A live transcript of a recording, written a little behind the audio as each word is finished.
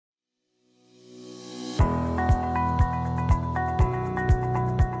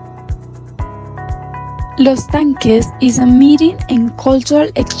Los Tanques is a meeting and cultural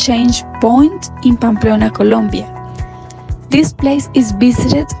exchange point in Pamplona, Colombia. This place is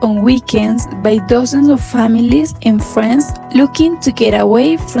visited on weekends by dozens of families and friends looking to get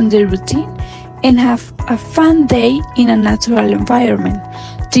away from the routine and have a fun day in a natural environment,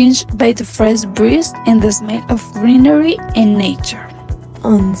 tinged by the fresh breeze and the smell of greenery and nature.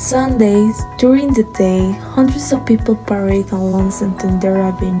 On Sundays, during the day, hundreds of people parade along Santander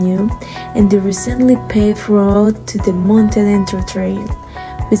Avenue and the recently paved road to the Monte Adentro Trail,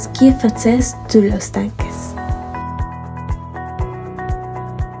 which gives access to Los Tanques.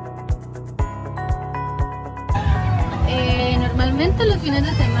 Normalmente los fines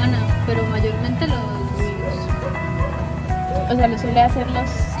de semana, pero mayormente los domingos. O sea, lo suele hacer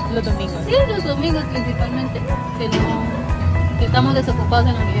los domingos. Sí, los domingos principalmente, que estamos desocupados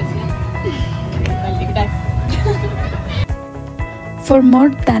en la universidad. Vale, gracias. For more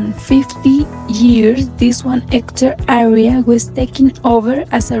than 50 years, this 1-hectare area was taken over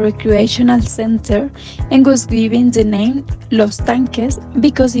as a recreational center and was given the name Los Tanques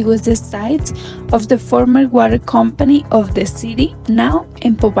because it was the site of the former water company of the city, now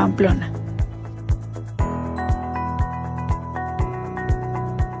in Pamplona.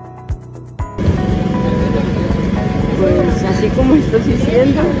 Pues así como estás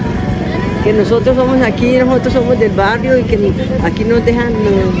diciendo, que nosotros somos aquí, nosotros somos del barrio y que aquí nos dejan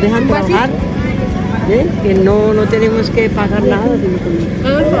trabajar, ¿eh? Que no tenemos que pagar nada.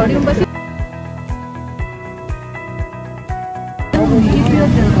 Por favor, un vasito. Municipios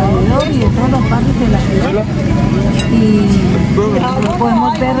de alrededor y de todos los barrios de la ciudad, y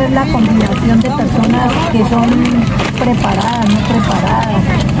podemos ver la combinación de personas que son preparadas, no preparadas,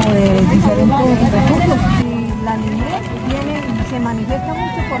 o de diferentes recursos. Y la niñez se manifiesta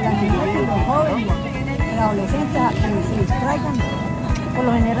mucho por la niñez y los jóvenes, los adolescentes, a que se distraigan. Por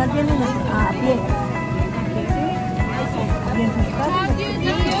lo general vienen a pie, y en sus casas.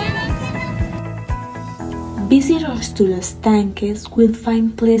 Visitors to Los Tanques will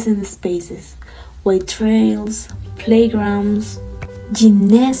find pleasant spaces, wide trails, playgrounds,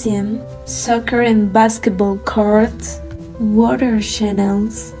 gymnasium, soccer and basketball courts, water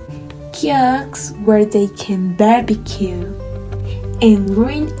channels, kiosks where they can barbecue, and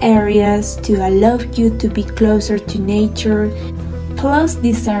green areas to allow you to be closer to nature. Plus,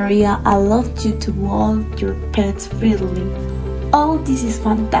 this area allows you to walk your pets freely. Oh, this is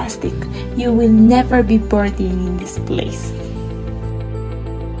fantastic! You will never be bored in this place.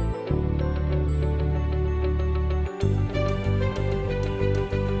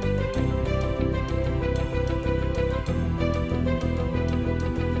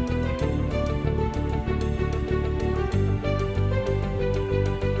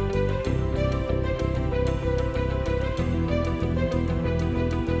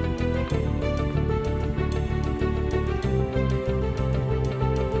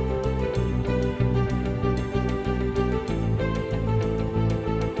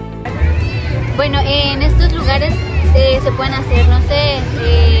 Bueno, en estos lugares se pueden hacer, no sé,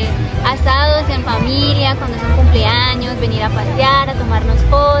 asados en familia, cuando son cumpleaños, venir a pasear, a tomarnos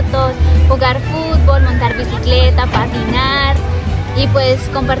fotos, jugar fútbol, montar bicicleta, patinar y pues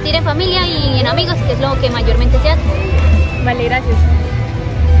compartir en familia y en amigos, que es lo que mayormente se hace. Vale, gracias.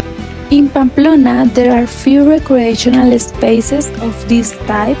 In Pamplona, there are few recreational spaces of this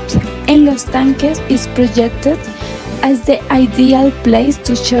type, and Los Tanques is projected as the ideal place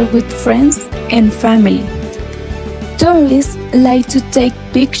to share with friends and family. Tourists like to take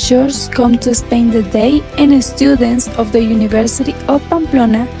pictures, come to spend the day, and students of the University of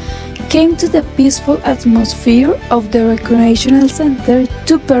Pamplona came to the peaceful atmosphere of the recreational center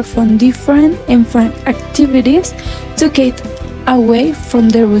to perform different and fun activities to get away from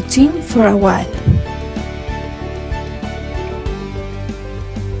the routine for a while.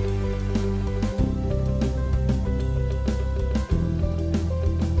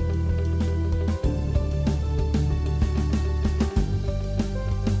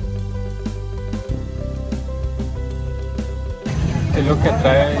 ¿Qué es lo que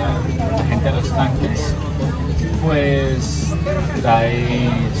atrae a la gente a Los Tanques? Pues trae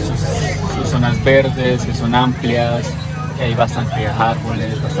sus zonas verdes, que son amplias, que hay bastante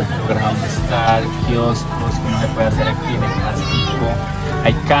árboles, bastante lugar donde estar, kioscos que uno se puede hacer aquí en el plástico,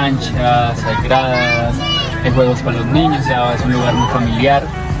 hay canchas, hay gradas, hay juegos para los niños, ya es un lugar muy familiar.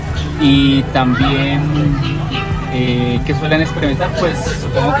 Y también que suelen experimentar, pues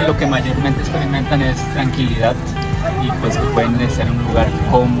supongo que lo que mayormente experimentan es tranquilidad, y pues que pueden estar en un lugar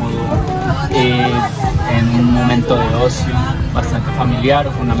cómodo, en un momento de ocio bastante familiar,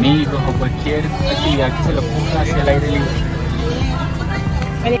 o con amigos, o cualquier actividad que se le ocurra hacia el aire libre.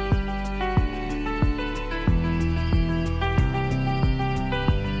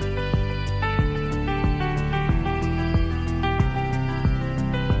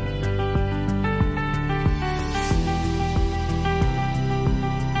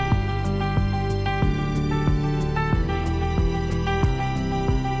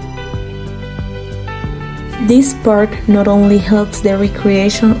 This park not only helps the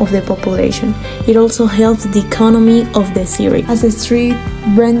recreation of the population, it also helps the economy of the city, as the street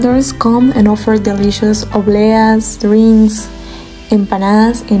vendors come and offer delicious obleas, drinks,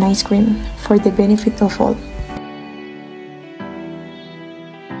 empanadas, and ice cream for the benefit of all.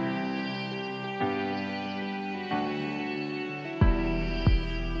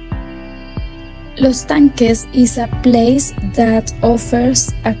 Los Tanques is a place that offers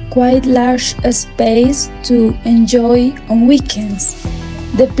a quite large space to enjoy on weekends.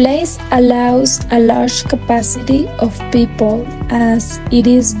 The place allows a large capacity of people as it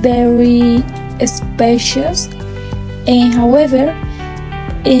is very spacious, and however,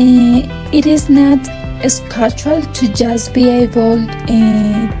 it is not scheduled to just be able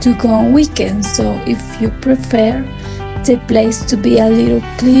to go on weekends. So if you prefer the place to be a little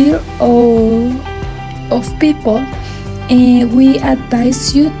clear of people, we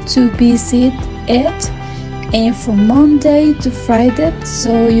advise you to visit it from Monday to Friday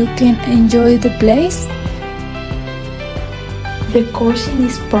so you can enjoy the place. The courses in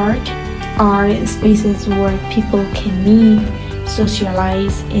this park are spaces where people can meet,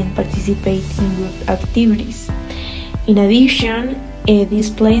 socialize, and participate in group activities. In addition, this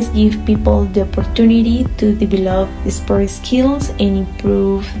place gives people the opportunity to develop sport skills and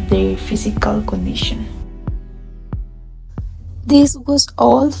improve their physical condition. This was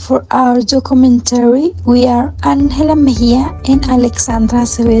all for our documentary. We are Ángela Mejía and Alexandra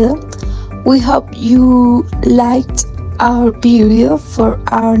Acevedo. We hope you liked our video for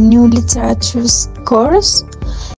our new literature course.